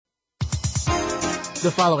The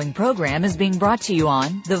following program is being brought to you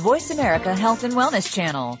on the Voice America Health and Wellness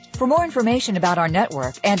Channel. For more information about our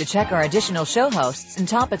network and to check our additional show hosts and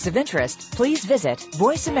topics of interest, please visit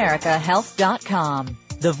voiceamericahealth.com.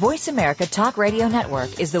 The Voice America Talk Radio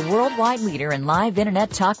Network is the worldwide leader in live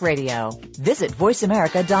Internet talk radio. Visit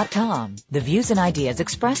voiceamerica.com. The views and ideas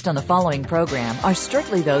expressed on the following program are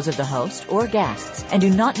strictly those of the host or guests and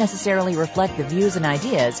do not necessarily reflect the views and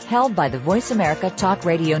ideas held by the Voice America Talk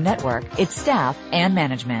Radio Network, its staff, and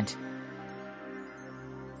management.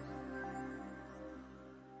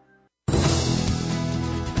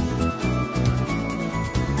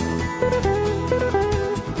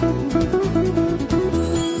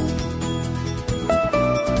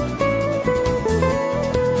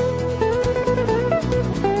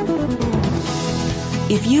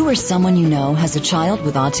 If you or someone you know has a child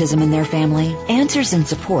with autism in their family, answers and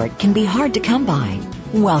support can be hard to come by.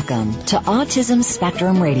 Welcome to Autism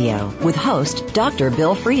Spectrum Radio with host Dr.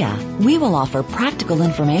 Bill Frea. We will offer practical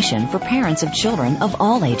information for parents of children of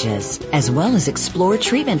all ages, as well as explore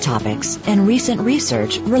treatment topics and recent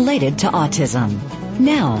research related to autism.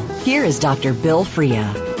 Now, here is Dr. Bill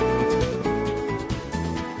Frea.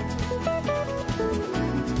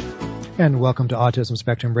 And welcome to Autism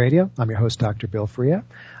Spectrum Radio. I'm your host, Dr. Bill Frea.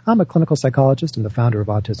 I'm a clinical psychologist and the founder of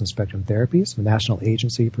Autism Spectrum Therapies, a national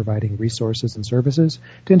agency providing resources and services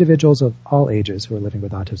to individuals of all ages who are living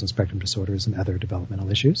with autism spectrum disorders and other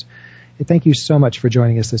developmental issues. And thank you so much for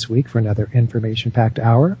joining us this week for another information-packed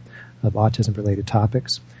hour of autism-related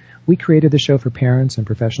topics. We created the show for parents and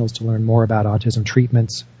professionals to learn more about autism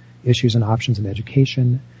treatments, issues and options in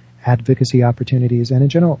education, advocacy opportunities, and in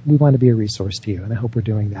general, we want to be a resource to you, and I hope we're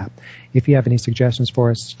doing that. If you have any suggestions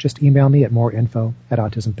for us, just email me at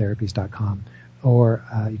moreinfo@autismtherapies.com, or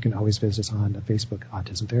you can always visit us on Facebook,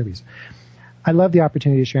 Autism Therapies. I love the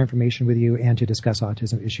opportunity to share information with you and to discuss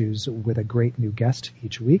autism issues with a great new guest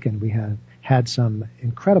each week, and we have had some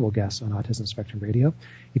incredible guests on Autism Spectrum Radio.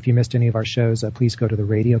 If you missed any of our shows, please go to the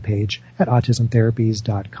radio page at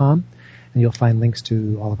autismtherapies.com. And you'll find links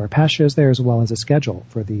to all of our past shows there, as well as a schedule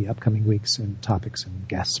for the upcoming weeks and topics and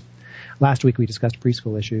guests. Last week, we discussed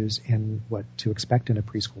preschool issues and what to expect in a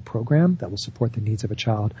preschool program that will support the needs of a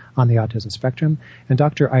child on the autism spectrum. And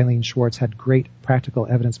Dr. Eileen Schwartz had great practical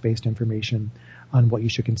evidence-based information on what you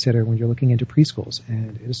should consider when you're looking into preschools.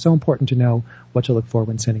 And it is so important to know what to look for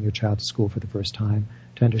when sending your child to school for the first time,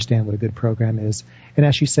 to understand what a good program is. And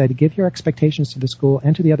as she said, give your expectations to the school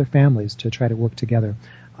and to the other families to try to work together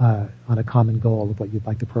on a common goal of what you'd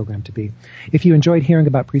like the program to be. If you enjoyed hearing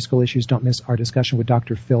about preschool issues, don't miss our discussion with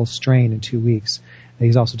Dr. Phil Strain in 2 weeks.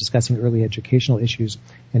 He's also discussing early educational issues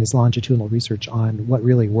and his longitudinal research on what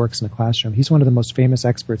really works in the classroom. He's one of the most famous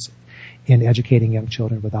experts in educating young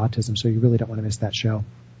children with autism, so you really don't want to miss that show. You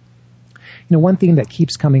know, one theme that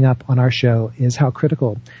keeps coming up on our show is how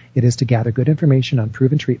critical it is to gather good information on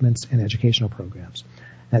proven treatments and educational programs.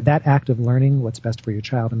 That act of learning what's best for your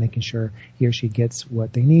child and making sure he or she gets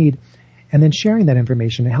what they need, and then sharing that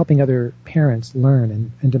information and helping other parents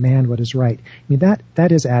learn and demand what is right. I mean,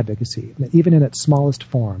 that is advocacy. Even in its smallest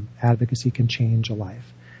form, advocacy can change a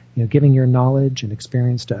life. You know, giving your knowledge and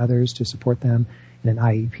experience to others to support them in an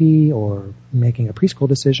IEP or making a preschool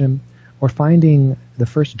decision or finding the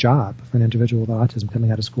first job for an individual with autism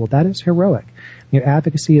coming out of school, that is heroic. You know,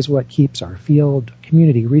 advocacy is what keeps our field,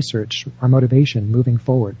 community, research, our motivation moving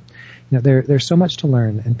forward. You know, there's so much to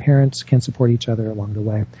learn, and parents can support each other along the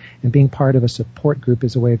way. And being part of a support group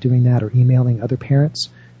is a way of doing that, or emailing other parents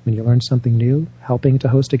when you learn something new, helping to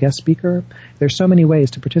host a guest speaker. There's so many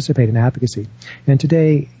ways to participate in advocacy. And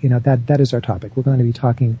today, you know, that is our topic. We're going to be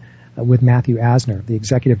talking with Matthew Asner, the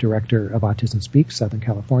Executive Director of Autism Speaks Southern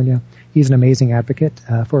California. He's an amazing advocate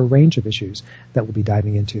for a range of issues that we'll be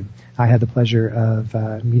diving into. I had the pleasure of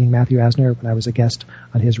meeting Matthew Asner when I was a guest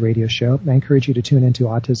on his radio show. I encourage you to tune into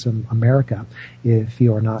Autism America if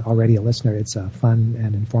you are not already a listener. It's a fun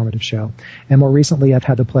and informative show. And more recently, I've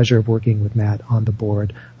had the pleasure of working with Matt on the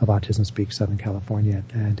board of Autism Speaks Southern California,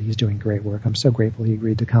 and he's doing great work. I'm so grateful he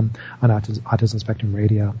agreed to come on Autism Spectrum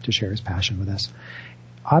Radio to share his passion with us.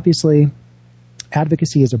 Obviously,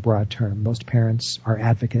 advocacy is a broad term. Most parents are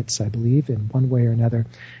advocates, I believe, in one way or another.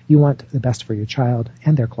 You want the best for your child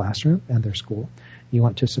and their classroom and their school. You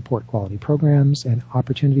want to support quality programs and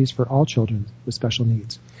opportunities for all children with special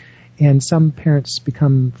needs. And some parents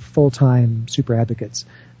become full-time super advocates.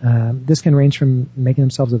 This can range from making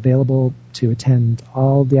themselves available to attend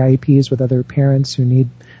all the IEPs with other parents who need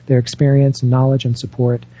their experience, knowledge, and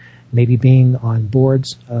support, maybe being on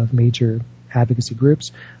boards of major advocacy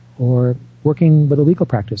groups, or working with a legal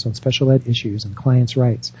practice on special ed issues and clients'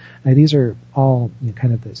 rights. Now, these are all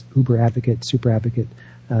kind of this uber advocate, super advocate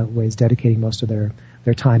ways, dedicating most of their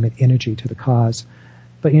time and energy to the cause.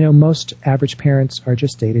 But, most average parents are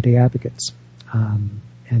just day-to-day advocates.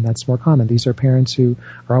 And that's more common. These are parents who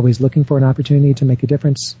are always looking for an opportunity to make a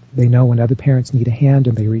difference. They know when other parents need a hand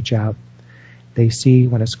and they reach out. They see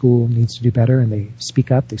when a school needs to do better and they speak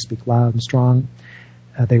up. They speak loud and strong.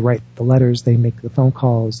 They write the letters. They make the phone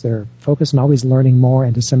calls. They're focused on always learning more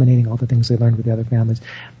and disseminating all the things they learned with the other families.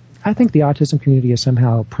 I think the autism community is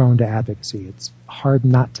somehow prone to advocacy. It's hard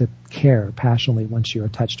not to care passionately once you are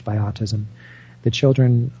touched by autism. The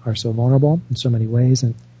children are so vulnerable in so many ways,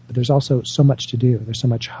 but there's also so much to do. There's so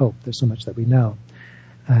much hope. There's so much that we know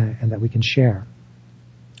and that we can share.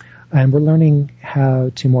 And we're learning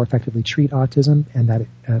how to more effectively treat autism, and that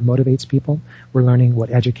motivates people. We're learning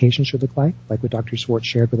what education should look like what Dr. Schwartz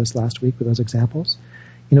shared with us last week with those examples.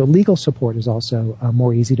 Legal support is also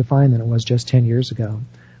more easy to find than it was just 10 years ago.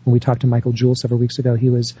 When we talked to Michael Jewell several weeks ago, he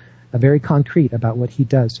was very concrete about what he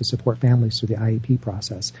does to support families through the IEP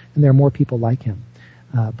process. And there are more people like him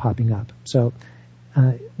popping up. So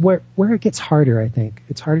where it gets harder, I think,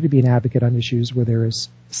 it's harder to be an advocate on issues where there is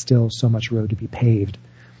still so much road to be paved.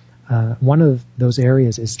 One of those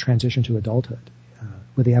areas is transition to adulthood.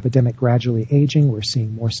 With the epidemic gradually aging, we're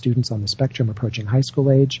seeing more students on the spectrum approaching high school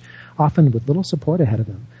age, often with little support ahead of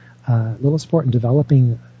them, little support in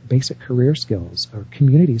developing basic career skills or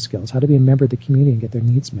community skills, how to be a member of the community and get their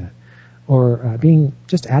needs met, or being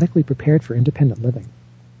just adequately prepared for independent living.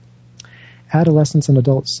 Adolescents and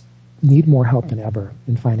adults need more help than ever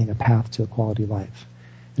in finding a path to a quality life.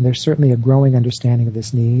 And there's certainly a growing understanding of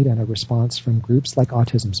this need and a response from groups like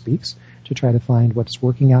Autism Speaks to try to find what's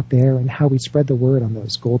working out there and how we spread the word on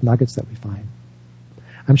those gold nuggets that we find.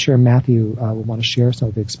 I'm sure Matthew will want to share some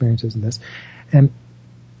of the experiences in this. And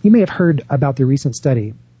you may have heard about the recent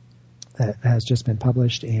study that has just been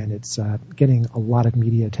published, and it's getting a lot of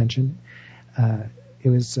media attention. It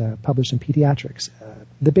was published in Pediatrics.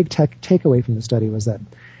 The big takeaway from the study was that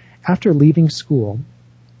after leaving school,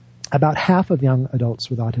 about half of young adults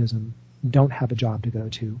with autism don't have a job to go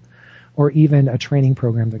to, or even a training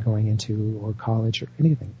program they're going into, or college, or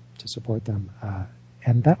anything to support them.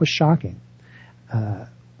 And that was shocking.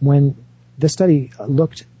 When the study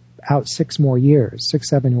looked out 7 more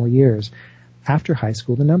years after high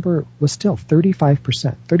school, the number was still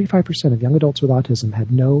 35%. 35% of young adults with autism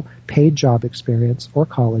had no paid job experience or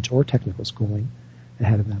college or technical schooling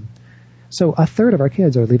ahead of them. So a third of our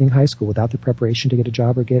kids are leaving high school without the preparation to get a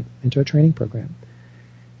job or get into a training program.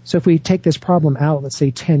 So if we take this problem out, let's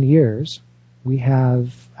say 10 years, we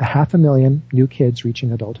have 500,000 new kids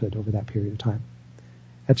reaching adulthood over that period of time.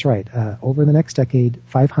 That's right. Over the next decade,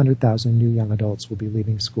 500,000 new young adults will be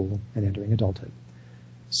leaving school and entering adulthood.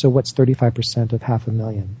 So what's 35% of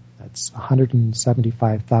 500,000? That's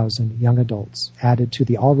 175,000 young adults added to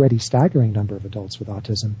the already staggering number of adults with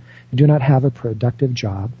autism who do not have a productive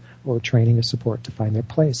job or training or support to find their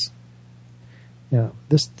place.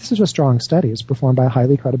 This is a strong study. It's performed by a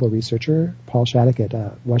highly credible researcher, Paul Shattuck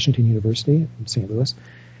at Washington University in St. Louis.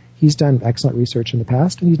 He's done excellent research in the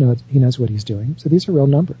past, and he knows what he's doing. So these are real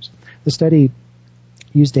numbers. The study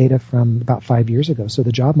used data from about 5 years ago, so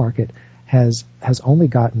the job market has only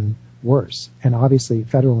gotten worse, and obviously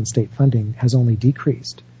federal and state funding has only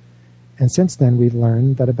decreased. And since then, we've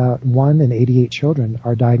learned that about 1 in 88 children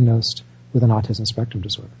are diagnosed with an autism spectrum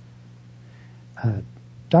disorder.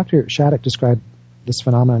 Dr. Shattuck described this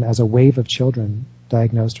phenomenon as a wave of children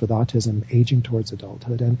diagnosed with autism aging towards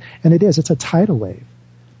adulthood, and it's a tidal wave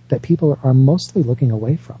that people are mostly looking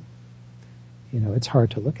away from. It's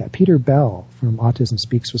hard to look at. Peter Bell from Autism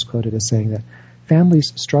Speaks was quoted as saying that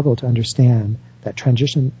families struggle to understand that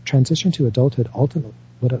transition to adulthood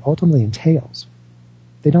what it ultimately entails.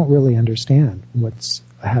 They don't really understand what's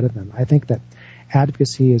ahead of them. I think that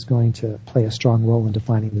advocacy is going to play a strong role in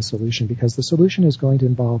defining the solution, because the solution is going to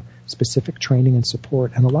involve specific training and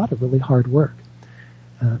support and a lot of really hard work.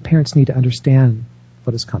 Parents need to understand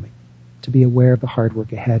what is coming, to be aware of the hard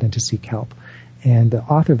work ahead and to seek help. And the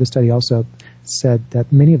author of the study also said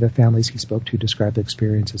that many of the families he spoke to described the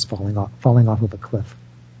experience as falling off of a cliff.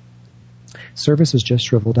 Services just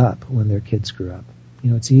shriveled up when their kids grew up.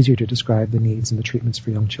 It's easier to describe the needs and the treatments for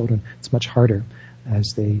young children. It's much harder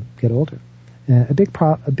as they get older. A big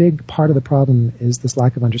part of the problem is this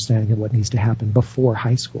lack of understanding of what needs to happen before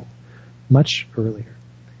high school, much earlier.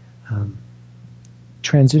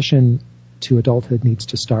 Transition to adulthood needs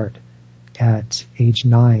to start at age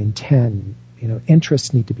 9, 10.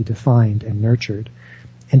 Interests need to be defined and nurtured.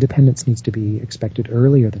 Independence needs to be expected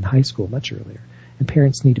earlier than high school, much earlier. And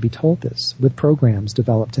parents need to be told this with programs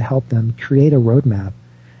developed to help them create a roadmap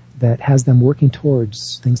that has them working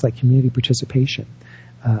towards things like community participation,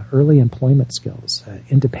 early employment skills,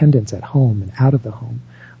 independence at home and out of the home,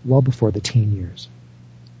 well before the teen years.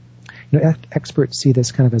 Experts see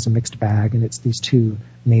this kind of as a mixed bag, and it's these two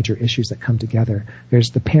major issues that come together.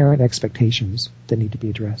 There's the parent expectations that need to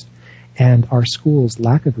be addressed, and our schools'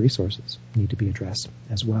 lack of resources need to be addressed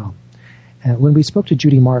as well. When we spoke to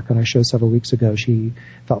Judy Mark on our show several weeks ago, she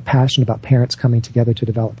felt passionate about parents coming together to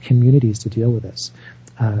develop communities to deal with this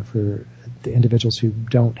for the individuals who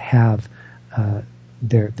don't have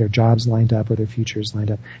their jobs lined up or their futures lined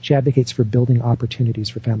up. She advocates for building opportunities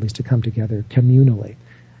for families to come together communally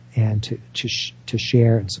and to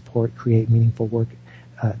share and support, create meaningful work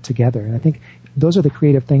together. And I think those are the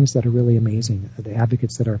creative things that are really amazing. The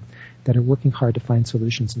advocates that are working hard to find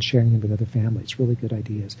solutions and sharing them with other families. Really good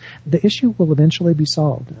ideas. The issue will eventually be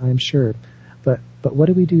solved, I'm sure. But what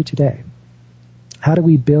do we do today? How do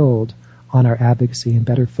we build on our advocacy and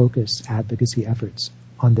better focus advocacy efforts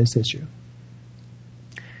on this issue?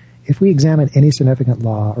 If we examine any significant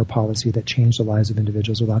law or policy that changed the lives of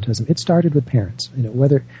individuals with autism, it started with parents.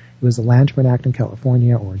 Whether it was the Land Grant Act in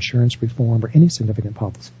California or insurance reform or any significant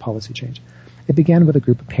policy change, it began with a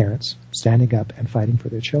group of parents standing up and fighting for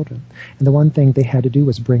their children. And the one thing they had to do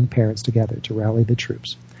was bring parents together to rally the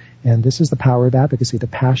troops. And this is the power of advocacy. The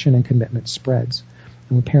passion and commitment spreads.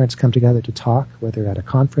 And when parents come together to talk, whether at a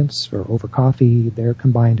conference or over coffee, their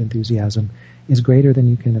combined enthusiasm is greater than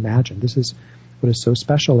you can imagine. This is what is so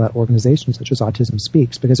special about organizations such as Autism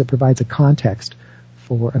Speaks, because it provides a context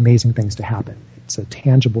for amazing things to happen. It's a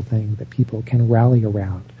tangible thing that people can rally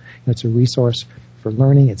around. It's a resource for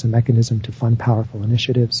learning. It's a mechanism to fund powerful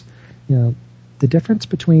initiatives. The difference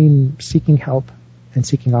between seeking help and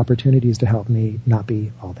seeking opportunities to help may not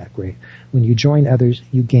be all that great. When you join others,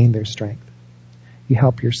 you gain their strength. You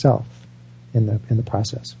help yourself in the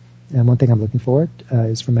process. And one thing I'm looking forward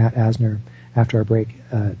is for Matt Asner after our break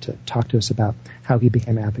to talk to us about how he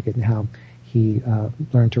became an advocate and how he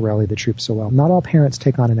learned to rally the troops so well. Not all parents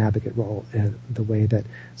take on an advocate role the way that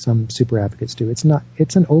some super advocates do. It's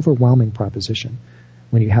an overwhelming proposition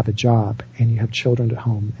when you have a job and you have children at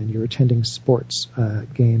home and you're attending sports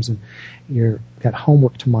games and you're got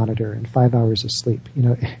homework to monitor and 5 hours of sleep.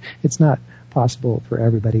 It's not possible for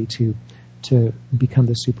everybody to become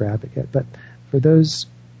the super advocate. But for those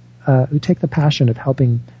who take the passion of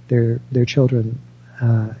helping their children,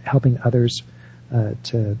 helping others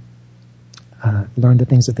to learn the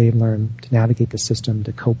things that they've learned, to navigate the system,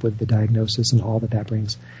 to cope with the diagnosis and all that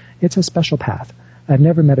brings, it's a special path. I've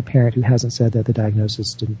never met a parent who hasn't said that the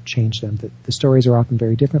diagnosis didn't change them. The stories are often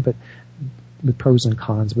very different, but with pros and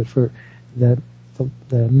cons. But for the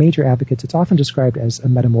major advocates, it's often described as a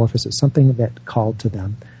metamorphosis, something that called to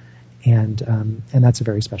them. And that's a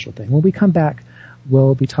very special thing. When we come back,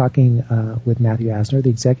 we'll be talking with Matthew Asner,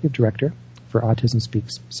 the Executive Director for Autism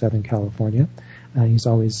Speaks Southern California. He's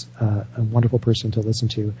always a wonderful person to listen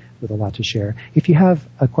to with a lot to share. If you have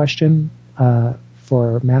a question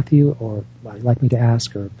for Matthew or like me to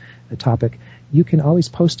ask or a topic, you can always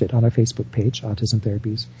post it on our Facebook page, Autism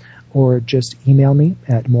Therapies, or just email me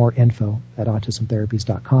at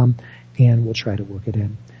moreinfo@autismtherapies.com, and we'll try to work it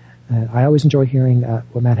in. I always enjoy hearing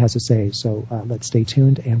what Matt has to say, so let's stay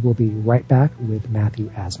tuned, and we'll be right back with Matthew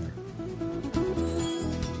Asner.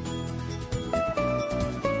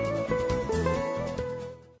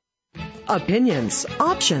 Opinions,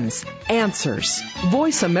 options, answers.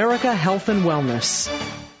 Voice America Health and Wellness.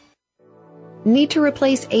 Need to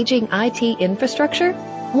replace aging IT infrastructure?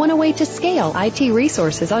 Want a way to scale IT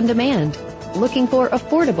resources on demand? Looking for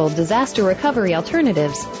affordable disaster recovery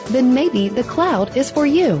alternatives? Then maybe the cloud is for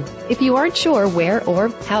you. If you aren't sure where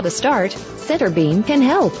or how to start, Centerbeam can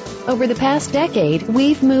help. Over the past decade,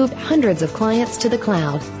 we've moved hundreds of clients to the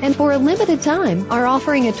cloud, and for a limited time are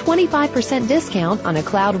offering a 25% discount on a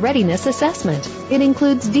cloud readiness assessment. It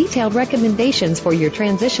includes detailed recommendations for your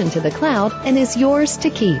transition to the cloud and is yours to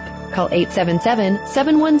keep. Call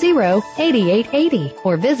 877-710-8880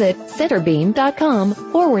 or visit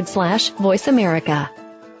centerbeam.com/Voice America.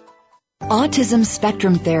 Autism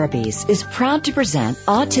Spectrum Therapies is proud to present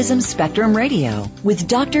Autism Spectrum Radio with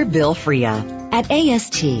Dr. Bill Frea. At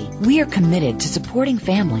AST, we are committed to supporting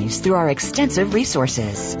families through our extensive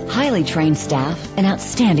resources, highly trained staff, and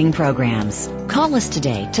outstanding programs. Call us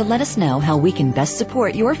today to let us know how we can best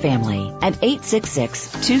support your family at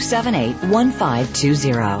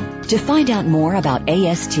 866-278-1520. To find out more about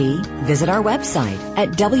AST, visit our website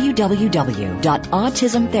at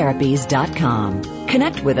www.autismtherapies.com.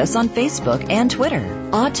 Connect with us on Facebook and Twitter.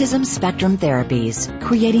 Autism Spectrum Therapies,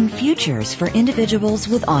 creating futures for individuals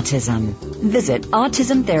with autism. Visit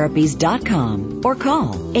autismtherapies.com or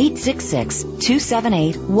call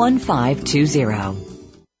 866-278-1520.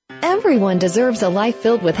 Everyone deserves a life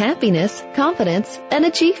filled with happiness, confidence, and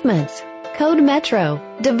achievements. Code Metro,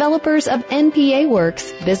 developers of NPA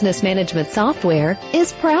Works business management software,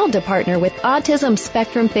 is proud to partner with Autism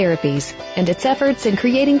Spectrum Therapies and its efforts in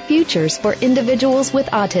creating futures for individuals with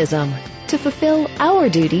autism. To fulfill our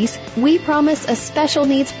duties, we promise a special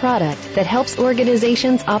needs product that helps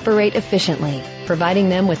organizations operate efficiently, providing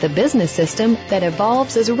them with a business system that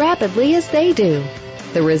evolves as rapidly as they do.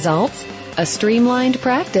 The results? A streamlined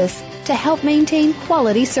practice to help maintain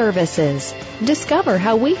quality services. Discover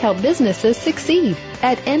how we help businesses succeed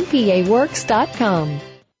at npaworks.com.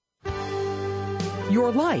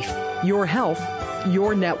 Your life, your health,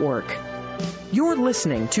 your network. You're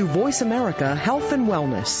listening to Voice America Health and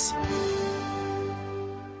Wellness.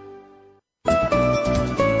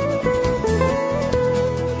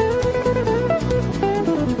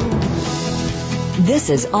 This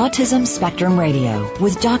is Autism Spectrum Radio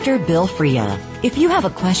with Dr. Bill Frea. If you have a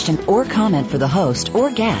question or comment for the host or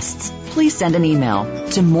guests, please send an email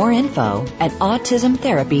to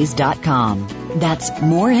moreinfo@autismtherapies.com. That's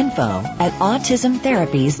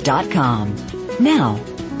moreinfo@autismtherapies.com. Now,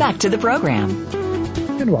 back to the program.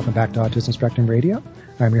 And welcome back to Autism Spectrum Radio.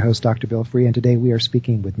 I'm your host, Dr. Bill Frea, and today we are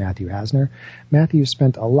speaking with Matthew Asner. Matthew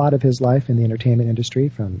spent a lot of his life in the entertainment industry,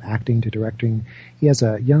 from acting to directing. He has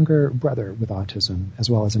a younger brother with autism,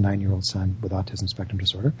 as well as a 9-year-old son with autism spectrum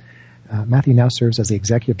disorder. Matthew now serves as the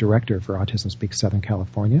executive director for Autism Speaks Southern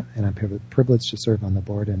California, and I'm privileged to serve on the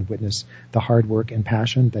board and witness the hard work and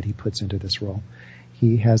passion that he puts into this role.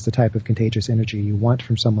 He has the type of contagious energy you want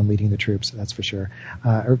from someone leading the troops, that's for sure.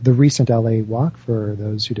 The recent LA Walk, for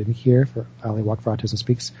those who didn't hear, for LA Walk for Autism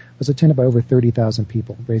Speaks, was attended by over 30,000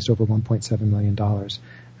 people, raised over $1.7 million.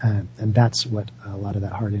 And that's what a lot of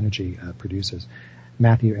that hard energy produces.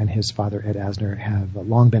 Matthew and his father, Ed Asner, have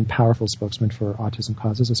long been powerful spokesmen for autism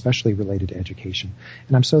causes, especially related to education.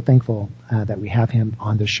 And I'm so thankful that we have him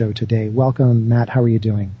on the show today. Welcome, Matt. How are you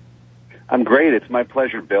doing? I'm great. It's my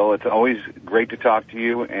pleasure, Bill. It's always great to talk to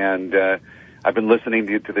you, and I've been listening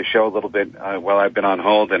to the show a little bit while I've been on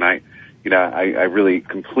hold, and I really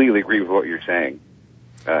completely agree with what you're saying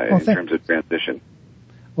in terms of transition.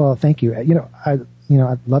 Well, thank you. I'd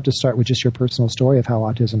love to start with just your personal story of how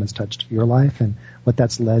autism has touched your life and what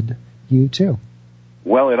that's led you to.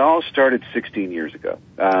 Well, it all started 16 years ago.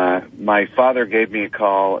 My father gave me a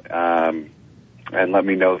call and let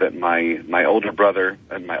me know that my younger brother,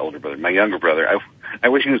 I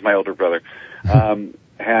wish he was my older brother,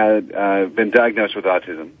 had been diagnosed with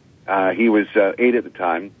autism. He was 8 at the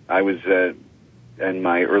time. I was in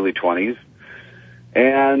my early 20s.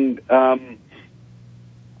 And,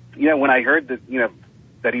 when I heard that,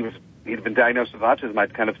 that he'd been diagnosed with autism, I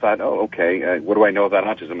kind of thought, oh, okay, what do I know about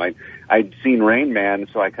autism? I'd seen Rain Man,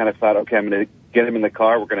 so I kind of thought, okay, I'm going to get him in the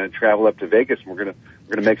car. We're going to travel up to Vegas, and we're going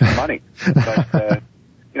to make some money. But,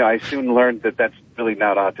 I soon learned that that's really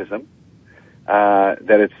not autism, that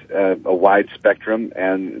it's a wide spectrum,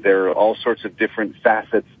 and there are all sorts of different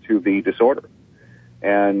facets to the disorder.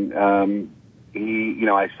 And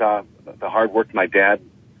I saw the hard work my dad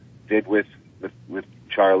did with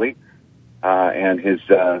Charlie and his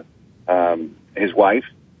wife.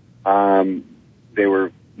 They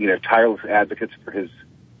were tireless advocates for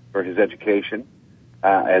his education,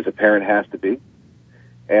 as a parent has to be.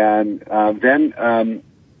 And then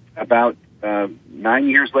about 9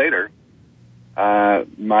 years later,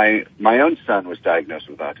 my own son was diagnosed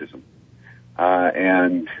with autism,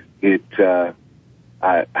 and it how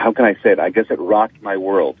can I say it? I guess it rocked my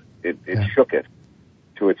world. It shook it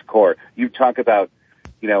to its core. You talk about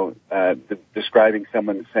describing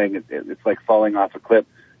someone saying it's like falling off a cliff.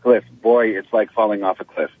 Boy, it's like falling off a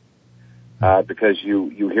cliff because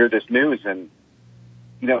you hear this news and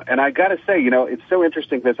I got to say, it's so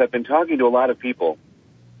interesting because I've been talking to a lot of people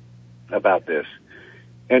about this,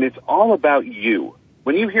 and it's all about you.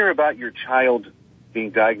 When you hear about your child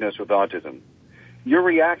being diagnosed with autism, your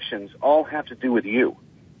reactions all have to do with you.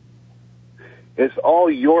 It's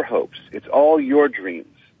all your hopes. It's all your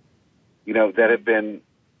dreams, that have been,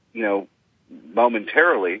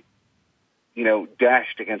 momentarily,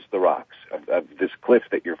 dashed against the rocks of this cliff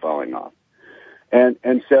that you're falling off. And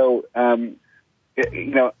so,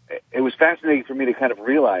 it was fascinating for me to kind of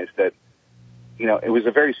realize that, it was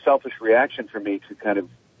a very selfish reaction for me to kind of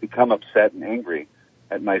become upset and angry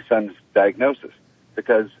at my son's diagnosis,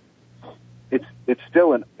 because it's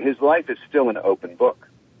still his life is still an open book.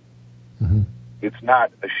 Mm-hmm. It's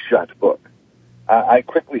not a shut book. I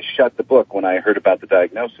quickly shut the book when I heard about the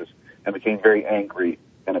diagnosis and became very angry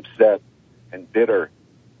and upset and bitter.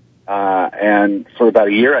 And for about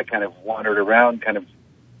a year, I kind of wandered around, kind of,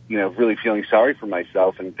 really feeling sorry for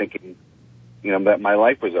myself and thinking, that my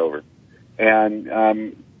life was over. And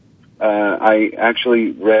I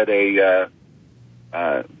actually read an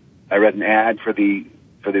ad for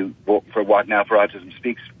Walk Now for Autism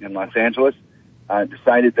Speaks in Los Angeles.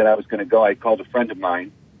 Decided that I was going to go. I called a friend of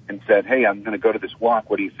mine and said, "Hey, I'm going to go to this walk.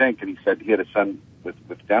 What do you think?" And he said he had a son with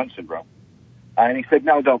Down syndrome. And he said,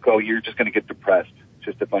 "No, don't go. You're just going to get depressed.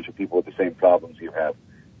 Just a bunch of people with the same problems you have."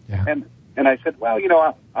 Yeah. And I said, "Well,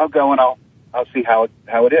 I'll go and I'll see how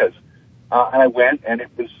it is." And I went, and it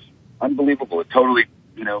was unbelievable. It totally,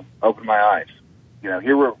 opened my eyes.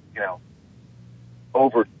 Here were,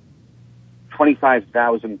 over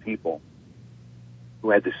 25,000 people who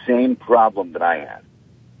had the same problem that I had.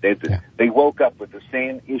 They woke up with the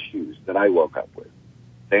same issues that I woke up with.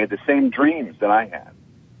 They had the same dreams that I had.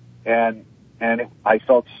 And I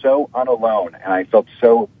felt so unalone, and I felt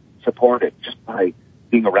so supported just by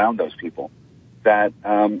being around those people that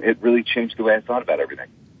it really changed the way I thought about everything.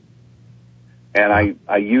 And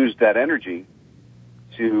I used that energy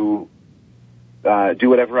to do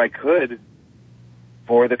whatever I could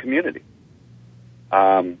for the community.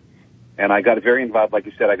 And I got very involved, like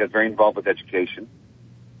you said, I got very involved with education,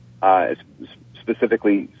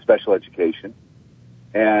 specifically special education.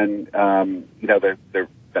 And, there have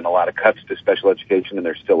been a lot of cuts to special education, and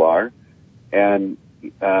there still are. And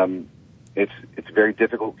it's very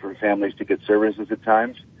difficult for families to get services at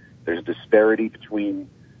times. There's a disparity between,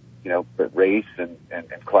 race and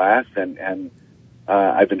class, and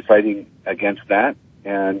I've been fighting against that.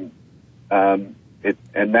 And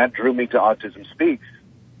that drew me to Autism Speaks.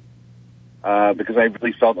 Because I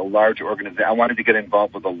really felt a large organization. I wanted to get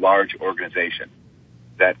involved with a large organization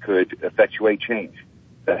that could effectuate change,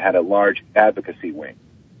 that had a large advocacy wing,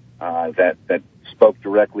 that spoke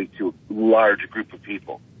directly to a large group of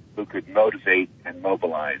people who could motivate and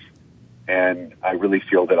mobilize. And I really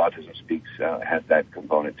feel that Autism Speaks has that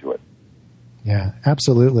component to it. Yeah,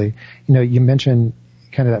 absolutely. You mentioned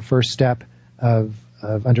kind of that first step of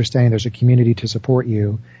understanding there's a community to support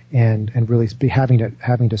you, and really be having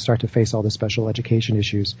to start to face all the special education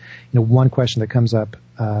issues. One question that comes up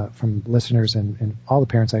from listeners and all the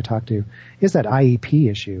parents I talk to is that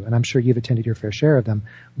IEP issue, and I'm sure you've attended your fair share of them.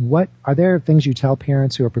 What are there things you tell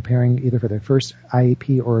parents who are preparing either for their first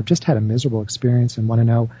IEP or have just had a miserable experience and want to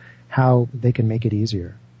know how they can make it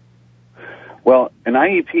easier? Well, an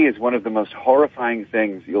IEP is one of the most horrifying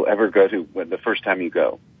things you'll ever go to the first time you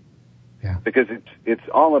go. Yeah. Because it's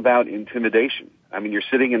all about intimidation. I mean, you're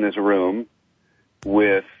sitting in this room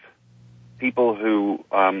with people who,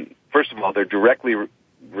 first of all, they're directly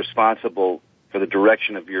responsible for the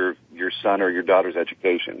direction of your son or your daughter's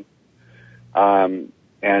education, and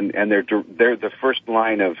they're the first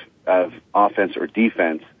line of offense or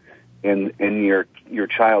defense in your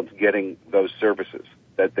child's getting those services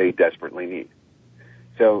that they desperately need.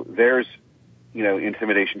 So there's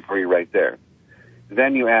intimidation for you right there.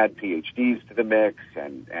 Then you add PhDs to the mix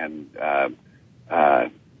and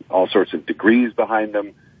all sorts of degrees behind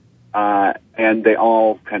them, and they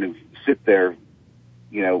all kind of sit there,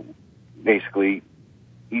 basically,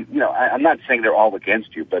 I'm not saying they're all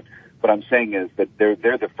against you, but what I'm saying is that they're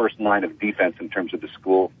the first line of defense in terms of the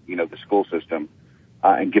school, the school system,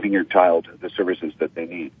 and giving your child the services that they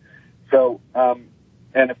need. So,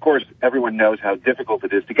 and of course, everyone knows how difficult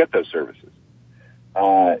it is to get those services.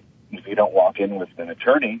 If you don't walk in with an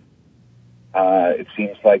attorney, it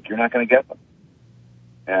seems like you're not going to get them.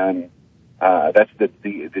 And that's the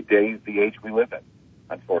age we live in,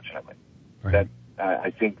 unfortunately. Right. That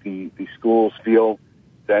I think the schools feel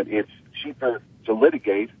that it's cheaper to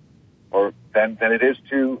litigate than it is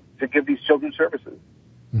to give these children services.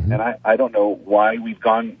 Mm-hmm. And I don't know why we've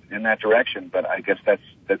gone in that direction, but I guess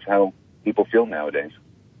that's how people feel nowadays.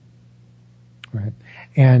 Right.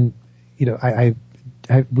 And,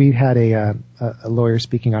 we had a lawyer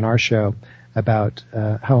speaking on our show about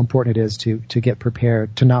how important it is to get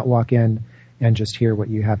prepared, to not walk in and just hear what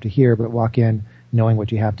you have to hear, but walk in knowing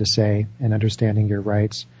what you have to say and understanding your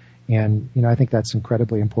rights. And, I think that's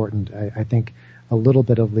incredibly important. I think a little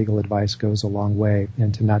bit of legal advice goes a long way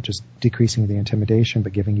into not just decreasing the intimidation,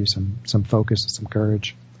 but giving you some focus and some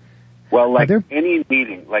courage. Well, any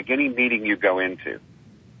meeting you go into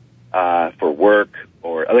for work,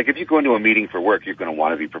 or like if you go into a meeting for work, you're going to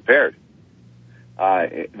want to be prepared.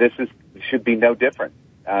 Should be no different.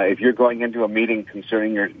 If you're going into a meeting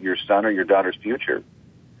concerning your son or your daughter's future,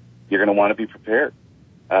 you're going to want to be prepared,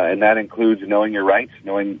 and that includes knowing your rights,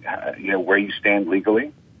 knowing where you stand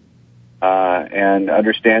legally, and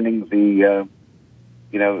understanding the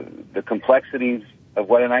complexities of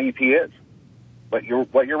what an IEP is, what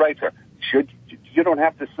your rights are. You don't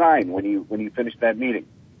have to sign when you finish that meeting.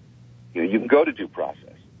 You can go to due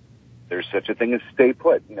process. There's such a thing as stay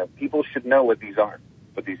put. People should know what these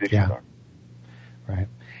issues are. Right.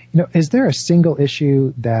 Is there a single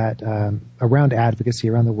issue that around advocacy,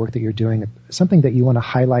 around the work that you're doing, something that you want to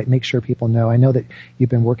highlight, make sure people know? I know that you've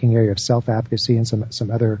been working in the area of self-advocacy and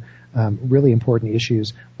some other really important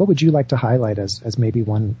issues. What would you like to highlight as maybe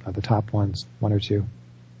one of the top ones, one or two?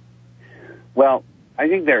 Well, I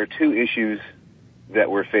think there are two issues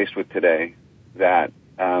that we're faced with today that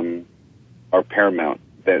are paramount.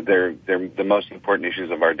 They're the most important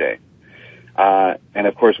issues of our day. And,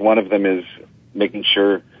 of course, one of them is making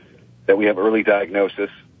sure that we have early diagnosis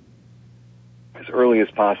as early as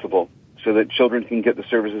possible so that children can get the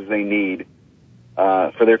services they need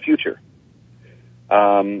for their future.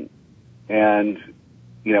 And,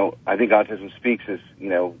 I think Autism Speaks has,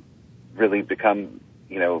 really become,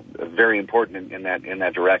 very important in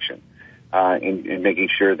that direction, in making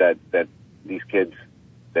sure that these kids,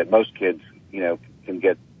 that most kids, can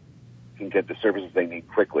get the services they need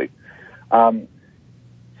quickly.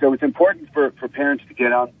 So it's important for parents to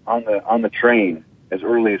get on the train as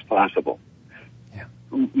early as possible. Yeah.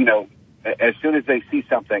 As soon as they see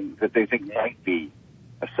something that they think might be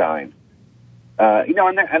a sign. And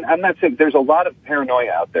I'm not saying there's a lot of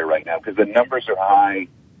paranoia out there right now because the numbers are high.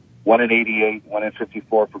 1 in 88, 1 in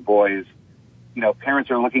 54 for boys.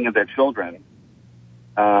 Parents are looking at their children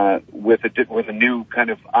with a new kind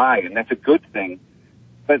of eye, and that's a good thing.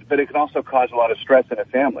 But it can also cause a lot of stress in a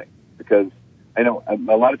family because I know a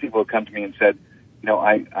lot of people have come to me and said,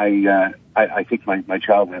 I think my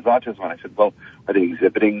child has autism. And I said, well, are they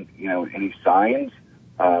exhibiting, any signs?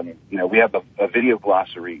 We have a video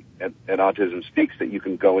glossary at Autism Speaks that you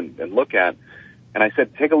can go and look at. And I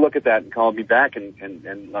said, take a look at that and call me back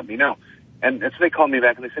and let me know. And so they called me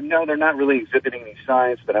back and they said, no, they're not really exhibiting any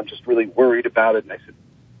signs, but I'm just really worried about it. And I said,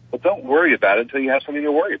 well, don't worry about it until you have something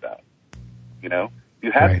to worry about. If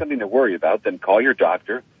you have something to worry about, then call your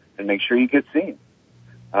doctor and make sure you get seen.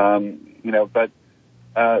 But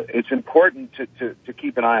it's important to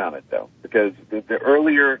keep an eye on it, though, because the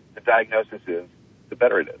earlier the diagnosis is, the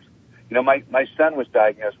better it is. My son was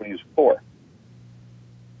diagnosed when he was 4,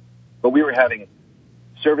 but we were having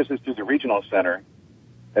services through the regional center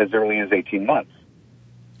as early as 18 months.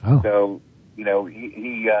 Oh. So,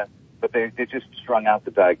 but they just strung out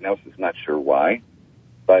the diagnosis, not sure why,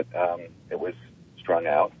 but it was strung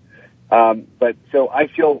out. But so I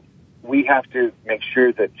feel we have to make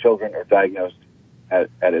sure that children are diagnosed at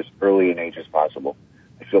as early an age as possible.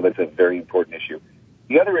 I feel that's a very important issue.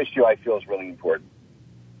 The other issue I feel is really important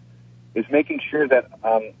is making sure that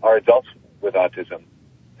our adults with autism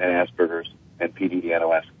and Asperger's and PD,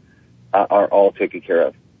 NOS are all taken care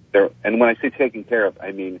of. And when I say taken care of,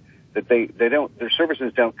 I mean that their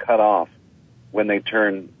services don't cut off when they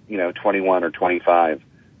turn, 21 or 25,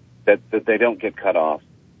 that they don't get cut off,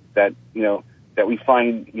 that we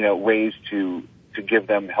find, ways to give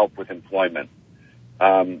them help with employment.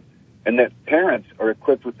 And that parents are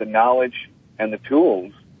equipped with the knowledge and the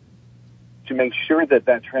tools to make sure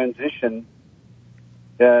that transition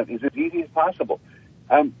is as easy as possible.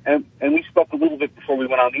 And we spoke a little bit before we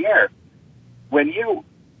went on the air. When you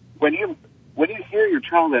hear your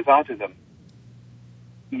child has autism,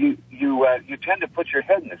 you tend to put your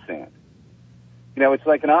head in the sand. It's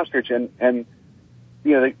like an ostrich, and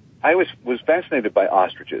I was fascinated by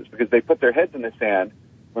ostriches because they put their heads in the sand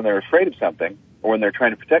when they're afraid of something or when they're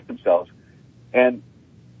trying to protect themselves, and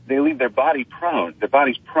they leave their body prone. Their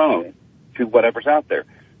body's prone to whatever's out there.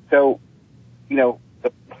 So,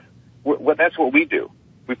 that's what we do.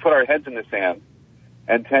 We put our heads in the sand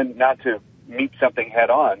and tend not to meet something head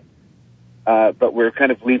on, but we're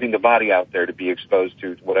kind of leaving the body out there to be exposed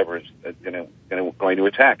to whatever is going to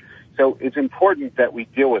attack. So it's important that we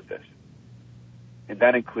deal with this, and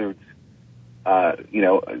that includes, a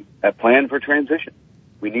plan for transition.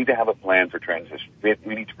 We need to have a plan for transition.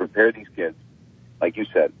 We need to prepare these kids, like you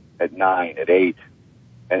said, at 9, at 8,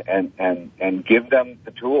 and give them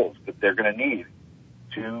the tools that they're going to need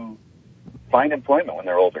to find employment when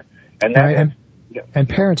they're older. And that right. And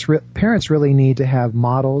parents really need to have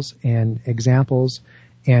models and examples,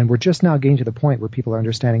 and we're just now getting to the point where people are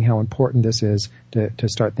understanding how important this is to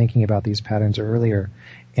start thinking about these patterns earlier.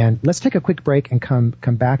 And let's take a quick break and come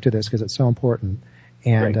back to this because it's so important.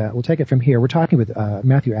 And we'll take it from here. We're talking with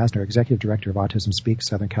Matthew Asner, Executive Director of Autism Speaks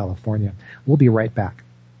Southern California. We'll be right back.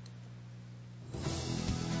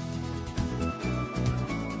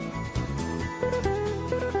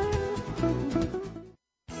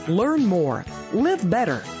 Learn more. Live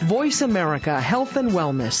better. Voice America Health and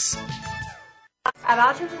Wellness. At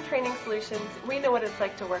Autism Training Solutions, we know what it's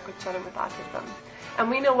like to work with children with autism. And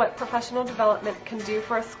we know what professional development can do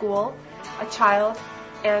for a school, a child,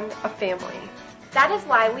 and a family. That is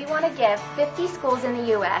why we want to give 50 schools in the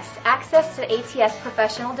U.S. access to ATS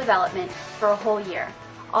professional development for a whole year.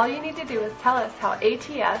 All you need to do is tell us how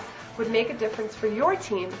ATS would make a difference for your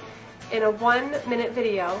team in a 1-minute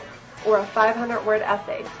video or a 500-word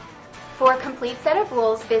essay. For a complete set of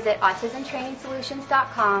rules, visit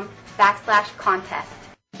autismtrainingsolutions.com/contest.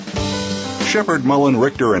 Shepard Mullen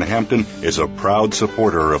Richter in Hampton is a proud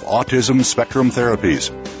supporter of Autism Spectrum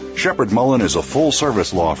Therapies. Shepard Mullen is a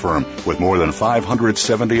full-service law firm with more than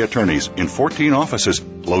 570 attorneys in 14 offices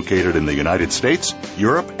located in the United States,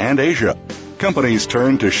 Europe, and Asia. Companies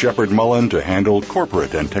turn to Shepard Mullen to handle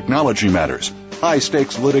corporate and technology matters,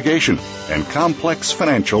 high-stakes litigation, and complex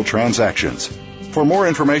financial transactions. For more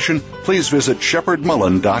information, please visit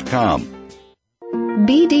shepardmullen.com.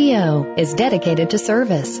 BDO is dedicated to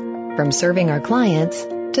service, from serving our clients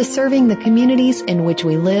to serving the communities in which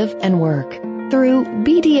we live and work. Through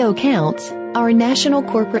BDO Counts, our national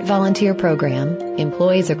corporate volunteer program,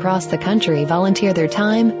 employees across the country volunteer their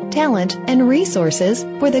time, talent, and resources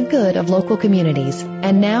for the good of local communities.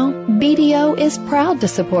 And now, BDO is proud to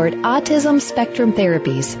support Autism Spectrum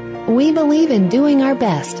Therapies. We believe in doing our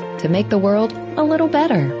best to make the world a little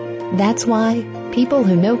better. That's why people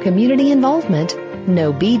who know community involvement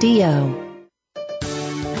know BDO.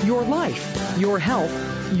 Your life, your health,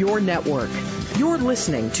 your network. You're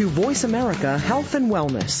listening to Voice America Health and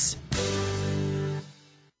Wellness.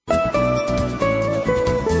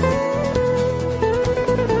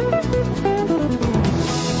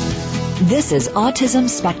 This is Autism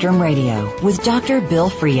Spectrum Radio with Dr. Bill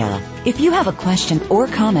Frea. If you have a question or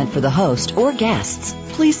comment for the host or guests,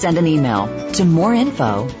 please send an email to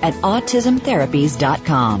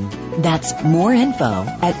moreinfo@autismtherapies.com. That's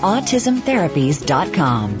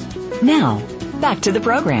moreinfo@autismtherapies.com. Now, back to the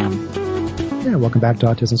program. Yeah, welcome back to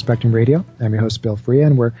Autism Spectrum Radio. I'm your host, Bill Frea,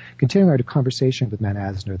 and we're continuing our conversation with Matt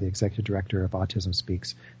Asner, the Executive Director of Autism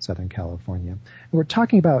Speaks Southern California. And we're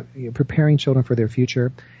talking about preparing children for their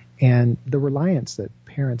future and the reliance that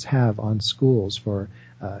parents have on schools for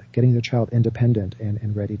getting their child independent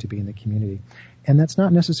and ready to be in the community. And that's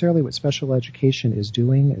not necessarily what special education is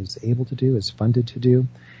doing, is able to do, is funded to do.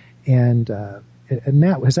 And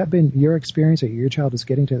Matt, has that been your experience that your child is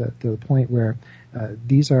getting to the point where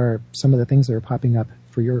these are some of the things that are popping up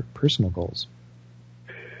for your personal goals?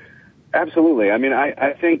 Absolutely. I mean,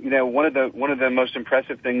 I think one of the most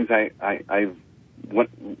impressive things I've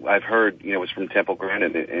heard was from Temple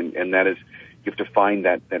Grandin, and that is you have to find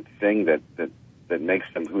that thing that makes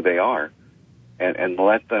them who they are, and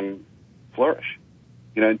let them flourish.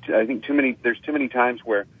 I think there's too many times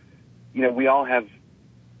where we all have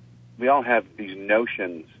these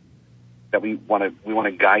notions that we want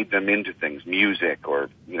to guide them into things, music or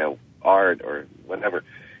art or whatever.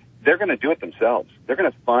 They're going to do it themselves. They're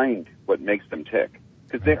going to find what makes them tick,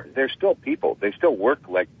 because they're still people. They still work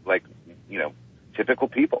like typical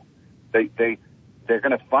people. They're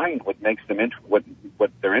going to find what makes them what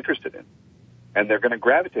they're interested in, and they're going to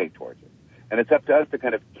gravitate towards it. And it's up to us to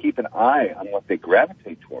kind of keep an eye on what they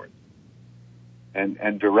gravitate towards,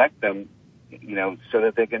 and direct them, so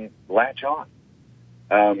that they can latch on,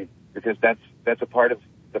 because that's a part of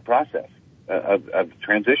the process of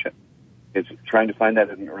transition. It's trying to find that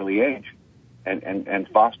at an early age, and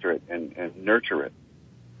foster it and nurture it.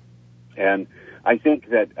 And I think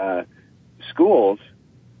that schools,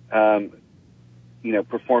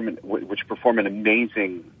 perform an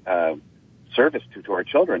amazing service to our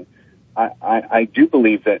children. I do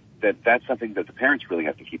believe that that's something that the parents really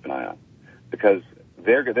have to keep an eye on, because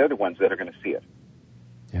they're the ones that are going to see it.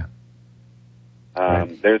 Yeah.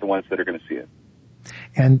 Right. They're the ones that are going to see it.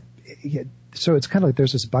 And so it's kind of like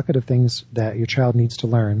there's this bucket of things that your child needs to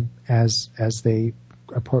learn as they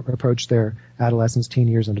approach their adolescence, teen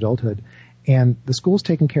years, and adulthood. And the school's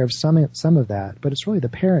taking care of some of that, but it's really the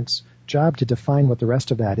parents' job to define what the rest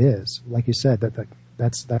of that is. Like you said,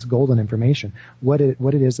 that's golden information. What it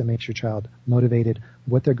is that makes your child motivated,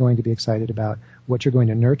 what they're going to be excited about, what you're going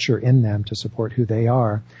to nurture in them to support who they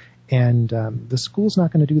are. And the school's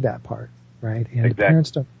not going to do that part, right? And exactly. The parents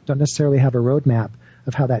don't necessarily have a roadmap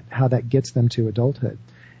of how that gets them to adulthood.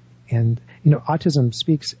 And Autism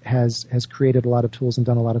Speaks has created a lot of tools and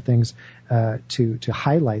done a lot of things to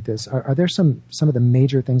highlight this. Are there some of the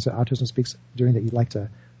major things that Autism Speaks doing that you'd like to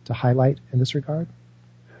highlight in this regard?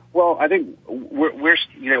 Well, I think what we're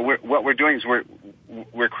doing is we're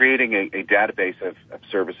creating a database of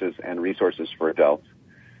services and resources for adults,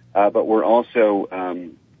 but we're also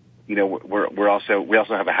we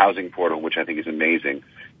also have a housing portal, which I think is amazing.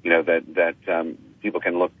 That people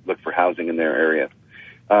can look for housing in their area.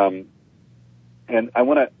 And I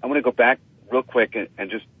want to go back real quick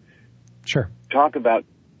and just sure talk about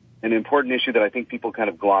an important issue that I think people kind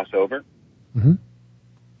of gloss over, and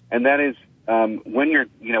that is when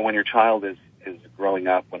your child is growing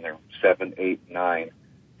up, when they're 7, 8, 9,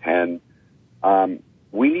 10,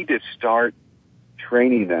 we need to start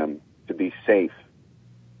training them to be safe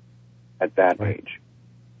at that age.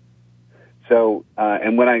 So,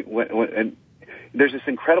 and when there's this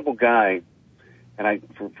incredible guy, and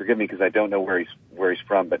forgive me because I don't know where he's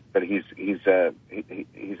from, but he's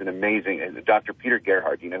an amazing Dr. Peter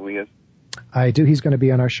Gerhardt. Do you know who he is? I do. He's going to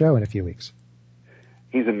be on our show in a few weeks.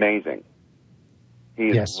 He's amazing. He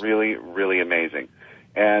is really, really amazing.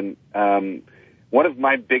 And one of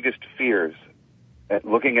my biggest fears at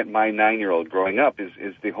looking at my 9-year-old growing up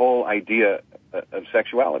is the whole idea of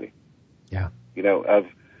sexuality. Yeah.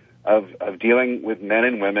 Of dealing with men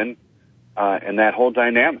and women and that whole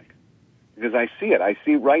dynamic. Because I see it. I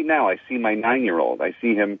see right now. I see my 9-year-old. I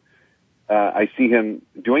see him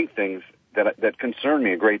doing things that concern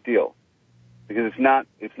me a great deal. Because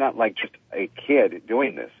it's not like just a kid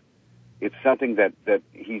doing this. It's something that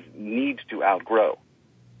he needs to outgrow.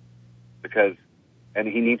 And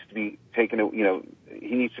he needs to be taken.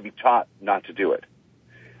 He needs to be taught not to do it.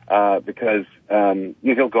 Because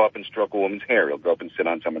he'll go up and stroke a woman's hair. He'll go up and sit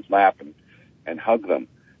on someone's lap and hug them.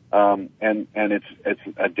 And it's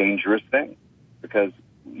a dangerous thing because,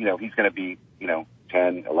 he's going to be,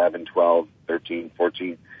 10, 11, 12, 13,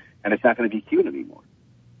 14, and it's not going to be cute anymore.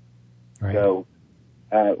 Right. So,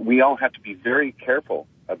 we all have to be very careful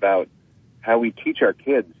about how we teach our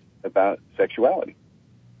kids about sexuality.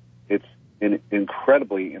 It's an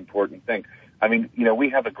incredibly important thing. I mean, we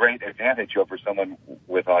have a great advantage over someone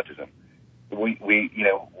with autism.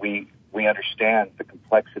 We understand the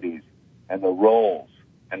complexities and the roles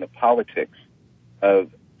and the politics of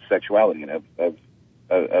sexuality and of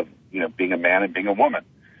being a man and being a woman.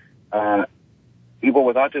 People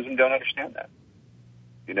with autism don't understand that.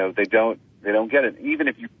 They don't get it. Even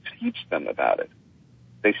if you teach them about it,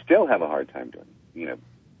 they still have a hard time doing,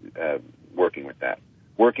 working with that,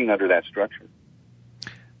 working under that structure.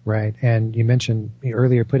 Right. And you mentioned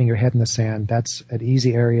earlier putting your head in the sand. That's an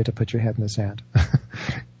easy area to put your head in the sand.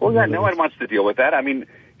 Well, yeah, no one wants to deal with that. I mean,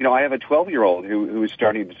 I have a 12-year-old who is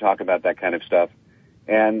starting to talk about that kind of stuff.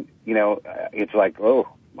 And, it's like, oh,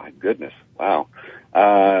 my goodness, wow.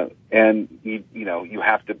 And, you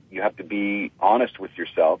have to be honest with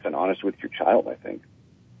yourself and honest with your child, I think.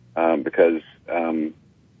 Because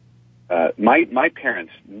my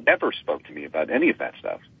parents never spoke to me about any of that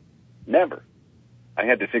stuff. Never. I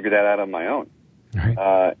had to figure that out on my own.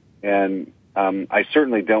 Right. And I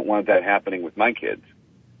certainly don't want that happening with my kids.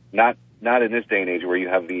 Not in this day and age where you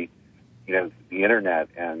have the internet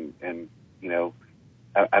and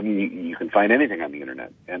I mean, you can find anything on the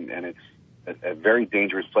internet, and it's a very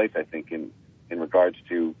dangerous place, I think, in regards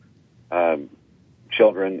to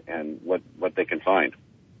children and what they can find.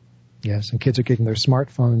 Yes, and kids are getting their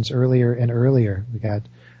smartphones earlier and earlier. We got,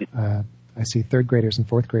 I see 3rd graders and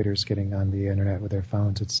 4th graders getting on the internet with their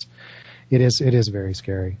phones. It is very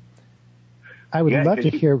scary. I would love to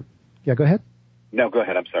hear. Yeah, go ahead. No, go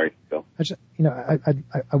ahead. I'm sorry, Bill.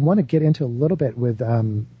 I want to get into a little bit with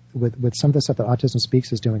some of the stuff that Autism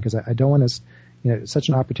Speaks is doing, because I don't want to, it's such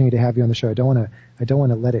an opportunity to have you on the show. I don't want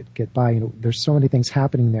to let it get by. There's so many things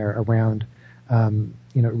happening there around,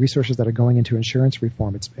 resources that are going into insurance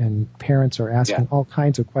reform. And parents are asking all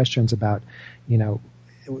kinds of questions about,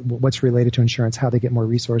 what's related to insurance, how they get more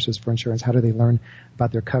resources for insurance, how do they learn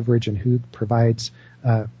about their coverage and who provides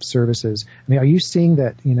services. I mean, are you seeing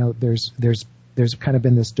that, there's kind of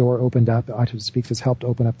been this door opened up. Autism Speaks has helped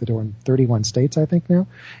open up the door in 31 states, I think now.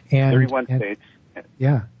 31 states.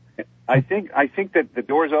 Yeah. I think that the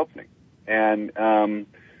door is opening, and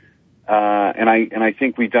I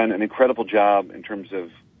think we've done an incredible job in terms of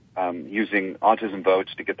using autism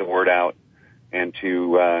votes to get the word out and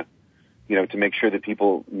to make sure that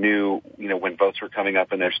people knew when votes were coming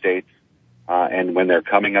up in their states and when they're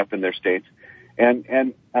coming up in their states.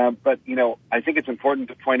 But I think it's important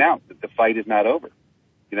to point out that the fight is not over.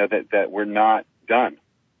 That we're not done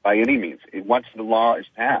by any means. Once the law is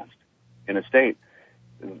passed in a state,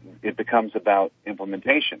 it becomes about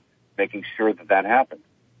implementation, making sure that happens,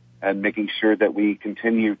 and making sure that we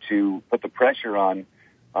continue to put the pressure on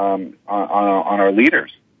our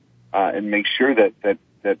leaders and make sure that this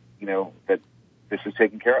is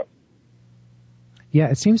taken care of. Yeah,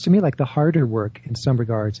 it seems to me like the harder work in some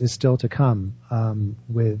regards is still to come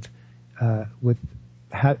with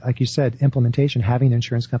like you said, implementation, having the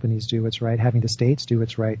insurance companies do what's right, having the states do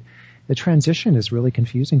what's right. The transition is really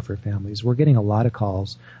confusing for families. We're getting a lot of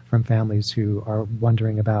calls from families who are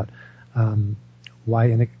wondering about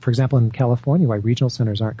why, for example, in California, why regional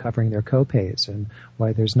centers aren't covering their co-pays and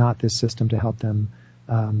why there's not this system to help them,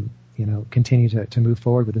 continue to move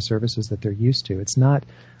forward with the services that they're used to. It's not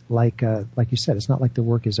like you said, it's not like the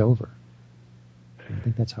work is over. I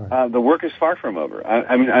think that's hard. The work is far from over.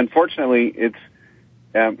 I mean, unfortunately, it's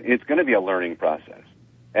going to be a learning process,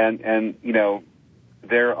 and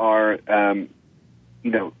there are,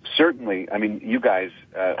 certainly. I mean, you guys,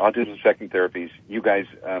 Autism Spectrum Therapies, you guys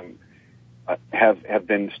have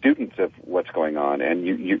been students of what's going on, and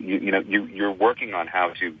you're working on how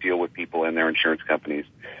to deal with people and their insurance companies,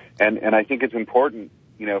 and I think it's important,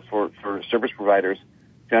 for service providers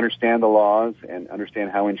to understand the laws and understand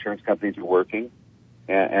how insurance companies are working,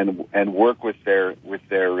 and work with their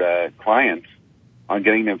clients on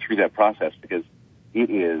getting them through that process, because it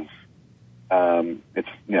is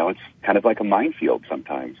it's kind of like a minefield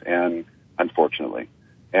sometimes, and unfortunately,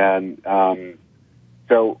 and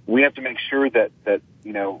so we have to make sure that that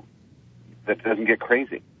doesn't get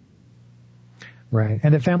crazy. Right,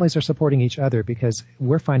 and that families are supporting each other, because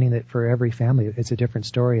we're finding that for every family, it's a different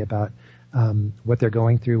story about what they're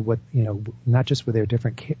going through, not just with their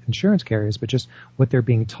different insurance carriers, but just what they're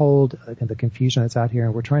being told and the confusion that's out here.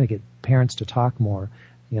 And we're trying to get parents to talk more,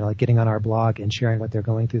 like getting on our blog and sharing what they're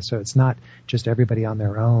going through. So it's not just everybody on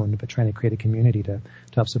their own, but trying to create a community to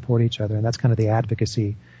help support each other. And that's kind of the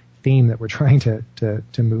advocacy theme that we're trying to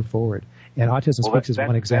move forward. And Autism Speaks is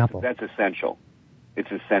one example. That's essential.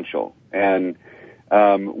 It's essential. And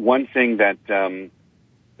one thing that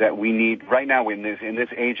we need right now in this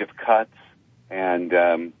age of cuts and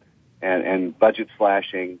budget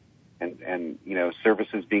slashing and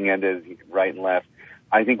services being ended right and left,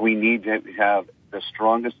 I think we need to have the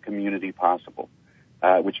strongest community possible,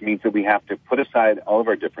 which means that we have to put aside all of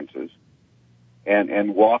our differences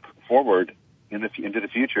and walk forward into the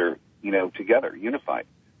future, together, unified,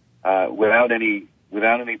 without any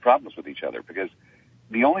problems with each other. Because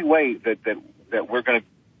the only way that we're going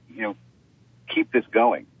to, keep this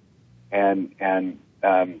going and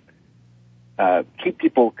keep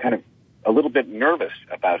people kind of a little bit nervous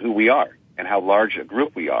about who we are and how large a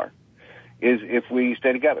group we are is if we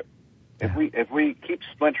stay together. If we keep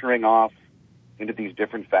splintering off into these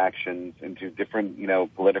different factions, into different,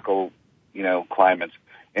 political, climates,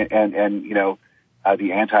 and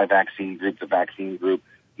the anti-vaccine group, the vaccine group,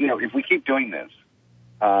 if we keep doing this,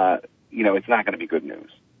 it's not going to be good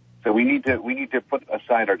news. So we need to put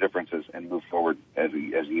aside our differences and move forward as a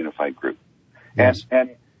unified group, yes.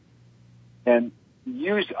 and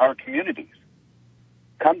use our communities,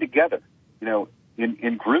 come together,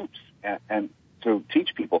 in groups and to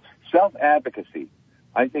teach people. Self-advocacy,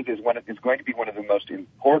 I think, is going to be one of the most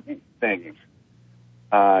important things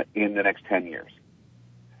in the next 10 years.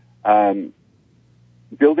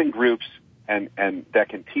 Building groups and that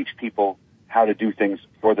can teach people how to do things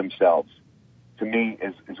for themselves, to me,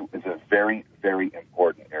 is a very, very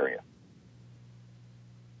important area.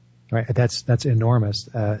 Right, that's enormous,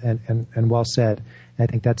 and well said. I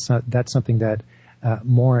think that's something that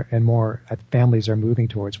more and more families are moving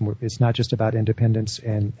towards. It's not just about independence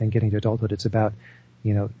and getting to adulthood. It's about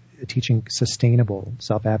teaching sustainable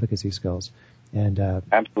self-advocacy skills. And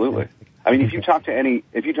absolutely. I mean, if you talk to any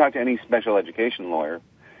special education lawyer,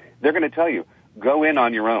 they're going to tell you, go in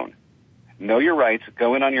on your own, know your rights,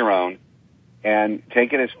 go in on your own, and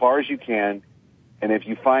take it as far as you can. And if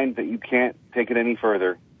you find that you can't take it any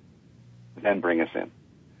further, then bring us in.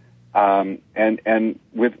 And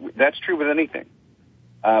that's true with anything.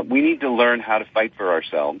 We need to learn how to fight for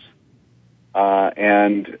ourselves. There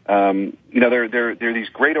are these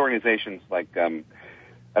great organizations like, I don't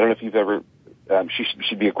know if you've ever,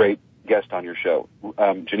 she'd be a great guest on your show,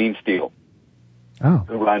 Janine Steele. Oh,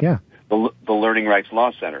 who runs yeah. the Learning Rights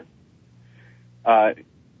Law Center.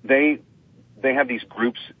 They have these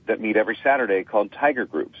groups that meet every Saturday called Tiger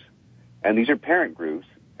Groups. And these are parent groups,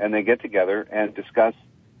 and they get together and discuss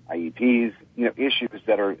IEPs, issues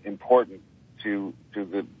that are important to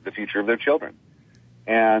the future of their children.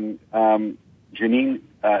 And Janine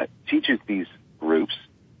teaches these groups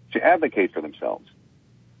to advocate for themselves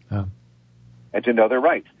and to know their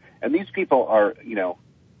rights. And these people are,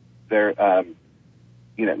 they're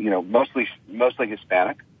mostly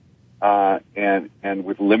Hispanic and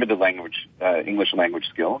with limited language English language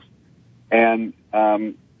skills, and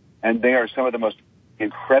they are some of the most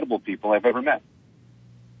incredible people I've ever met.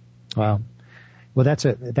 Wow. Well,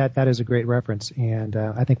 that is a great reference, and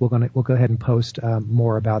I think we'll go ahead and post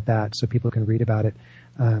more about that so people can read about it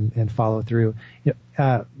and follow through.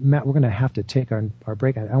 Matt, we're going to have to take our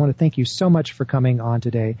break. I want to thank you so much for coming on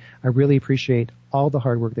today. I really appreciate all the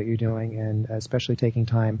hard work that you're doing, and especially taking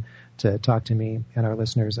time to talk to me and our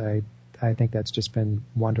listeners. I think that's just been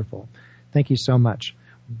wonderful. Thank you so much.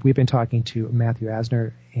 We've been talking to Matthew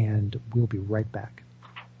Asner, and we'll be right back.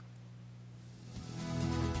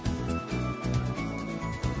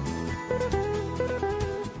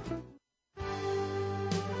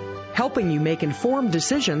 Helping you make informed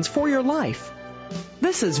decisions for your life.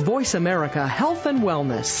 This is Voice America Health and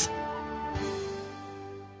Wellness.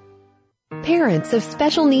 Parents of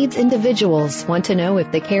special needs individuals want to know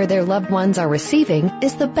if the care their loved ones are receiving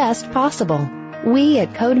is the best possible. We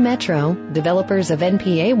at Code Metro, developers of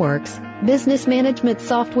NPA Works, business management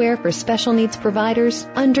software for special needs providers,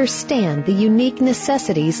 understand the unique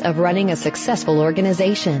necessities of running a successful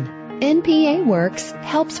organization. NPA Works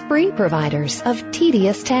helps free providers of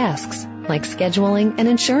tedious tasks like scheduling and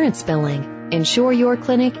insurance billing. Ensure your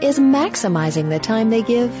clinic is maximizing the time they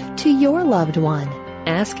give to your loved one.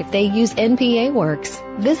 Ask if they use NPA Works.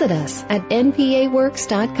 Visit us at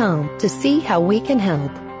npaworks.com to see how we can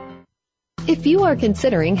help. If you are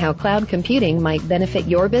considering how cloud computing might benefit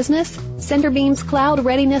your business, Centerbeam's Cloud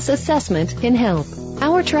Readiness Assessment can help.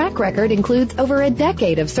 Our track record includes over a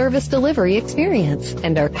decade of service delivery experience,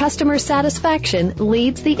 and our customer satisfaction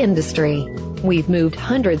leads the industry. We've moved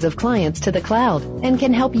hundreds of clients to the cloud and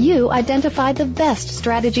can help you identify the best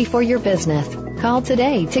strategy for your business. Call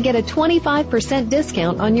today to get a 25%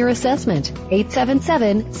 discount on your assessment.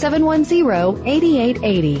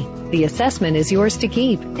 877-710-8880. The assessment is yours to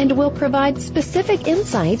keep and will provide specific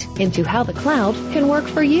insight into how the cloud can work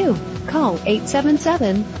for you. Call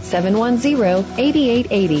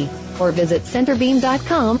 877-710-8880 or visit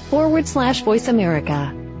centerbeam.com/Voice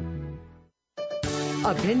America.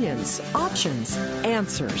 Opinions, options,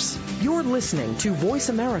 answers. You're listening to Voice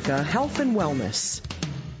America Health and Wellness.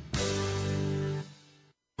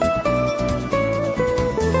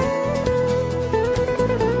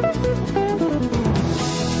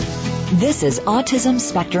 This is Autism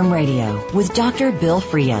Spectrum Radio with Dr. Bill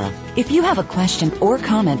Frea. If you have a question or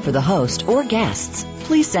comment for the host or guests,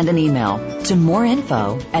 please send an email to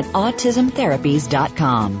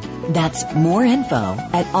moreinfo@autismtherapies.com. That's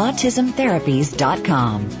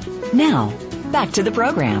moreinfo@autismtherapies.com. Now, back to the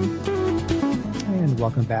program. And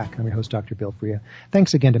welcome back. I'm your host, Dr. Bill Frea.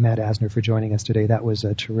 Thanks again to Matt Asner for joining us today. That was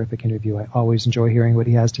a terrific interview. I always enjoy hearing what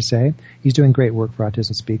he has to say. He's doing great work for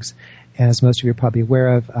Autism Speaks. As most of you are probably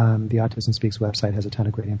aware of, the Autism Speaks website has a ton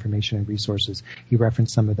of great information and resources. He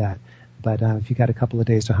referenced some of that. But if you've got a couple of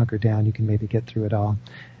days to hunker down, you can maybe get through it all.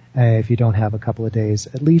 If you don't have a couple of days,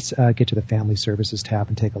 at least get to the Family Services tab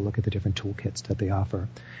and take a look at the different toolkits that they offer.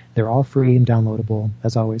 They're all free and downloadable.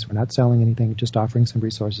 As always, we're not selling anything, just offering some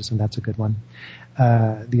resources, and that's a good one.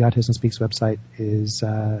 The Autism Speaks website is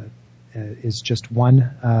just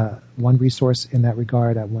one resource in that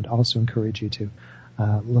regard. I would also encourage you to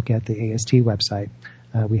look at the AST website.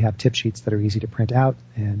 We have tip sheets that are easy to print out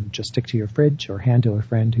and just stick to your fridge or hand to a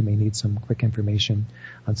friend who may need some quick information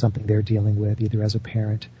on something they're dealing with, either as a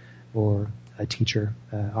parent or a teacher.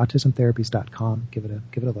 Autismtherapies.com. Give it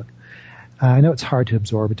a look. I know it's hard to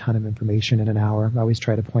absorb a ton of information in an hour. I always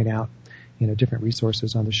try to point out, different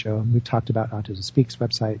resources on the show. We've talked about Autism Speaks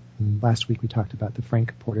website, and last week we talked about the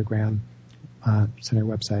Frank Porter Graham Center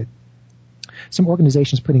website. Some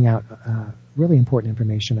organizations putting out really important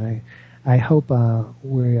information. I hope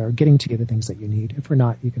we are getting to you the things that you need. If we're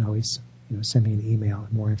not, you can always send me an email,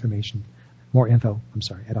 more info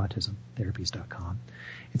at autismtherapies.com.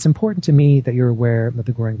 It's important to me that you're aware of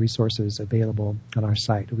the growing resources available on our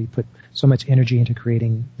site. We put so much energy into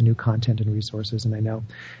creating the new content and resources, and I know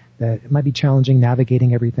that it might be challenging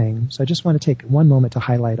navigating everything. So I just want to take one moment to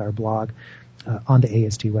highlight our blog on the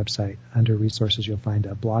AST website. Under resources, you'll find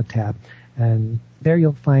a blog tab, and there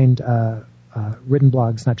you'll find written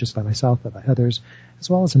blogs, not just by myself, but by others, as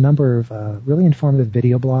well as a number of really informative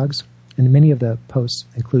video blogs. And many of the posts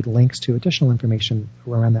include links to additional information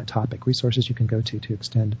around that topic, resources you can go to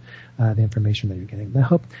extend the information that you're getting. And I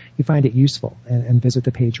hope you find it useful and visit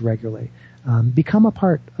the page regularly. Become a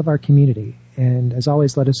part of our community. And as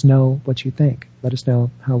always, let us know what you think. Let us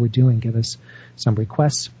know how we're doing. Give us some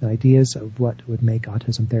requests and ideas of what would make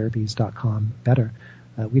autismtherapies.com better.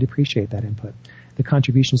 We'd appreciate that input. The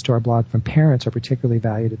contributions to our blog from parents are particularly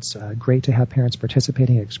valued. It's great to have parents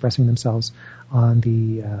participating and expressing themselves on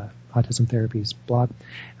the Autism Therapies blog.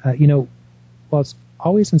 While it's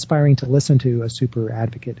always inspiring to listen to a super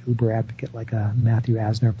advocate, uber advocate like Matthew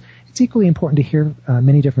Asner. It's equally important to hear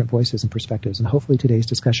many different voices and perspectives, and hopefully today's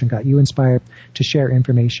discussion got you inspired to share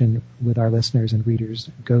information with our listeners and readers.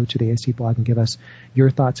 Go to the AST blog and give us your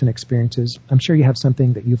thoughts and experiences. I'm sure you have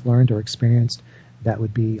something that you've learned or experienced that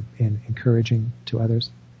would be encouraging to others.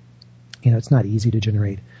 It's not easy to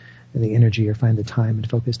generate the energy or find the time and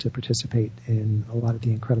focus to participate in a lot of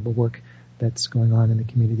the incredible work that's going on in the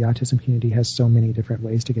community. The autism community has so many different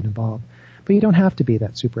ways to get involved. But you don't have to be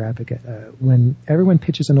that super advocate. When everyone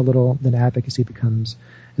pitches in a little, then advocacy becomes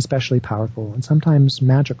especially powerful and sometimes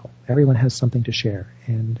magical. Everyone has something to share,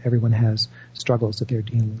 and everyone has struggles that they're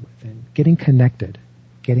dealing with. And getting connected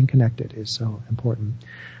is so important.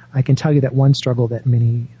 I can tell you that one struggle that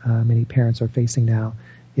many parents are facing now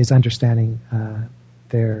is understanding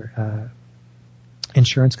their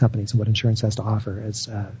insurance companies and what insurance has to offer,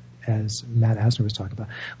 as Matt Asner was talking about.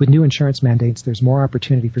 With new insurance mandates, there's more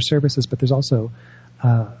opportunity for services, but there's also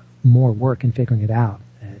more work in figuring it out.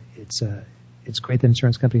 It's great that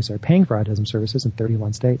insurance companies are paying for autism services in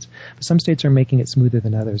 31 states, but some states are making it smoother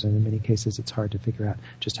than others, and in many cases it's hard to figure out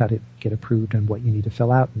just how to get approved and what you need to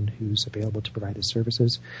fill out and who's available to provide the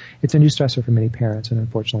services. It's a new stressor for many parents, and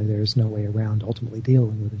unfortunately there's no way around ultimately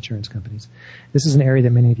dealing with insurance companies. This is an area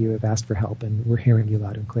that many of you have asked for help, and we're hearing you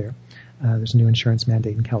loud and clear. There's a new insurance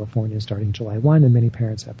mandate in California starting July 1, and many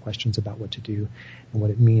parents have questions about what to do and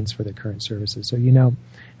what it means for their current services. So you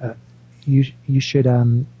should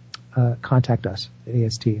contact us at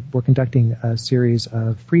AST. We're conducting a series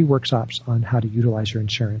of free workshops on how to utilize your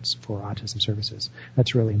insurance for autism services.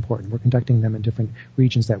 That's really important. We're conducting them in different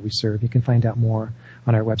regions that we serve. You can find out more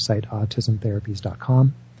on our website,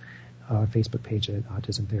 autismtherapies.com, our Facebook page at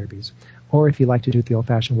Autism Therapies. Or if you like to do it the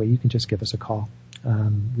old-fashioned way, you can just give us a call.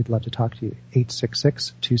 We'd love to talk to you,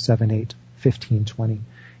 866-278-1520.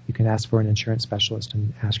 You can ask for an insurance specialist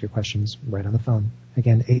and ask your questions right on the phone.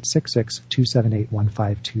 Again,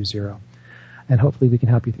 866-278-1520. And hopefully we can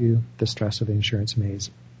help you through the stress of the insurance maze.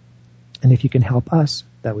 And if you can help us,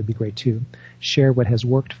 that would be great too. Share what has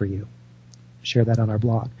worked for you. Share that on our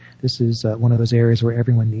blog. This is one of those areas where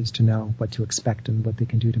everyone needs to know what to expect and what they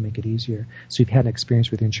can do to make it easier. So if you had an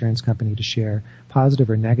experience with your insurance company to share,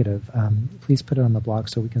 positive or negative, please put it on the blog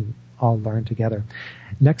so we can all learn together.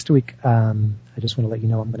 Next week, I just want to let you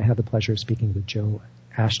know I'm going to have the pleasure of speaking with Joe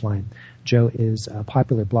Ashline. Joe is a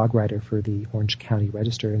popular blog writer for the Orange County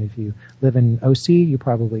Register, and if you live in OC, you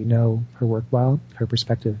probably know her work well. Her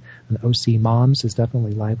perspective on OC moms is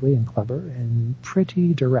definitely lively and clever and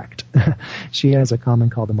pretty direct. She has a column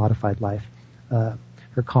called The Modified Life. Her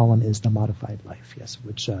column is The Modified Life, yes,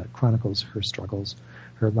 which chronicles her struggles,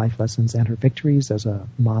 her life lessons, and her victories as a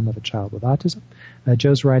mom of a child with autism.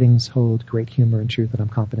 Joe's writings hold great humor and truth, and I'm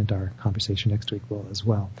confident our conversation next week will as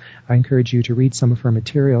well. I encourage you to read some of her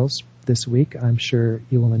materials this week. I'm sure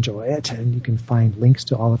you will enjoy it, and you can find links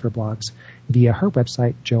to all of her blogs via her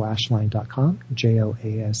website, joashline.com,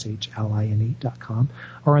 joashline.com,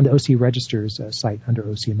 or on the OC Register's site under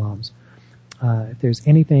OC Moms. If there's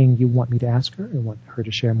anything you want me to ask her or want her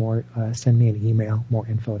to share more, send me an email,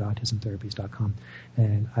 moreinfo@autismtherapies.com,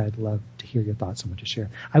 and I'd love to hear your thoughts on what to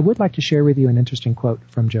share. I would like to share with you an interesting quote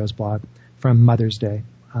from Joe's blog from Mother's Day.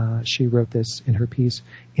 She wrote this in her piece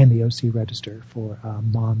in the OC Register for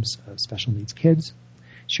moms of special needs kids.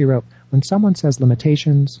 She wrote, "When someone says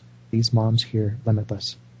limitations, these moms hear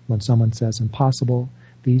limitless. When someone says impossible,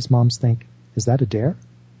 these moms think, is that a dare?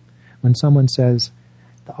 When someone says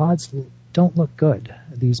the odds don't look good,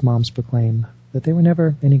 these moms proclaim that they were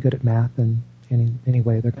never any good at math, and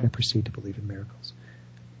anyway they're going to proceed to believe in miracles.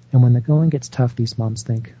 And when the going gets tough, these moms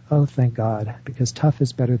think, oh, thank God, because tough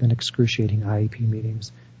is better than excruciating IEP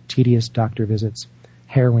meetings, tedious doctor visits,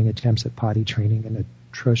 harrowing attempts at potty training, and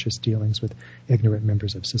atrocious dealings with ignorant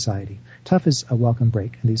members of society. Tough is a welcome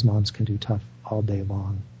break, and these moms can do tough all day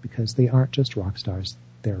long because they aren't just rock stars,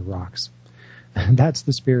 they're rocks." That's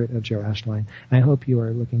the spirit of Joe Ashline. I hope you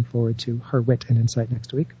are looking forward to her wit and insight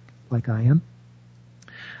next week, like I am.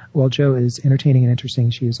 While Joe is entertaining and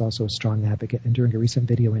interesting, she is also a strong advocate. And during a recent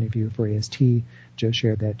video interview for AST, Joe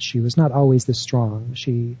shared that she was not always this strong.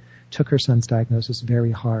 She took her son's diagnosis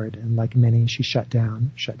very hard, and like many, she shut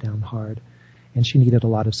down hard, and she needed a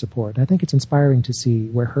lot of support. And I think it's inspiring to see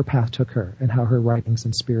where her path took her and how her writings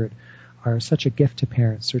and spirit are such a gift to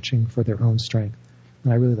parents searching for their own strength.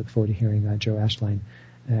 And I really look forward to hearing Joe Ashline,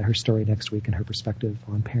 her story next week and her perspective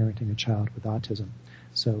on parenting a child with autism.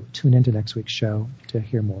 So tune into next week's show to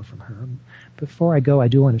hear more from her. Before I go, I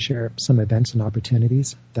do want to share some events and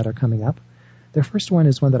opportunities that are coming up. The first one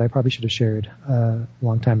is one that I probably should have shared a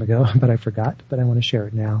long time ago, but I forgot, but I want to share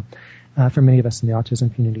it now. For many of us in the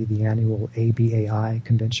autism community, the annual ABAI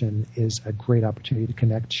convention is a great opportunity to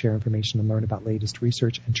connect, share information, and learn about latest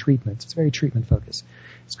research and treatments. It's very treatment-focused.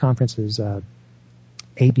 This conference is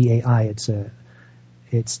ABAI.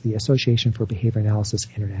 It's the Association for Behavior Analysis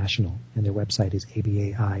International, and their website is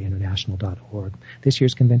abaiinternational.org. This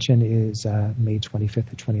year's convention is May 25th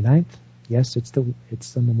to 29th. Yes, it's the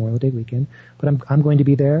Memorial Day weekend, but I'm going to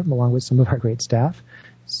be there along with some of our great staff.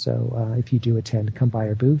 So if you do attend, come by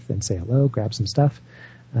our booth and say hello, grab some stuff.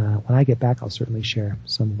 When I get back, I'll certainly share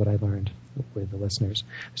some of what I learned with the listeners.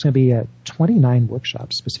 There's going to be 29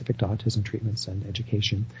 workshops specific to autism treatments and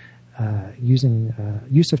education.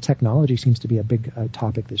 Use of technology seems to be a big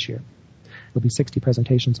topic this year. There'll be 60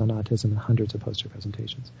 presentations on autism and hundreds of poster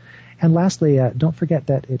presentations. And lastly, don't forget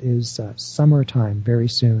that it is summertime very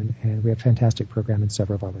soon, and we have a fantastic program in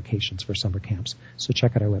several of our locations for summer camps. So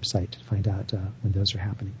check out our website to find out when those are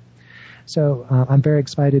happening. So I'm very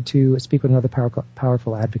excited to speak with another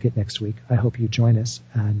powerful advocate next week. I hope you join us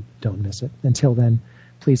and don't miss it. Until then,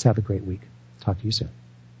 please have a great week. Talk to you soon.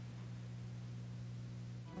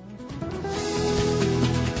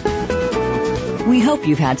 We hope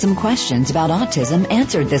you've had some questions about autism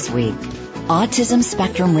answered this week. Autism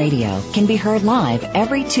Spectrum Radio can be heard live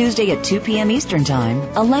every Tuesday at 2 p.m. Eastern Time,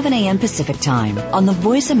 11 a.m. Pacific Time on the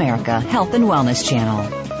Voice America Health and Wellness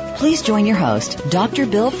Channel. Please join your host, Dr.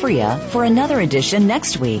 Bill Frea, for another edition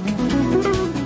next week.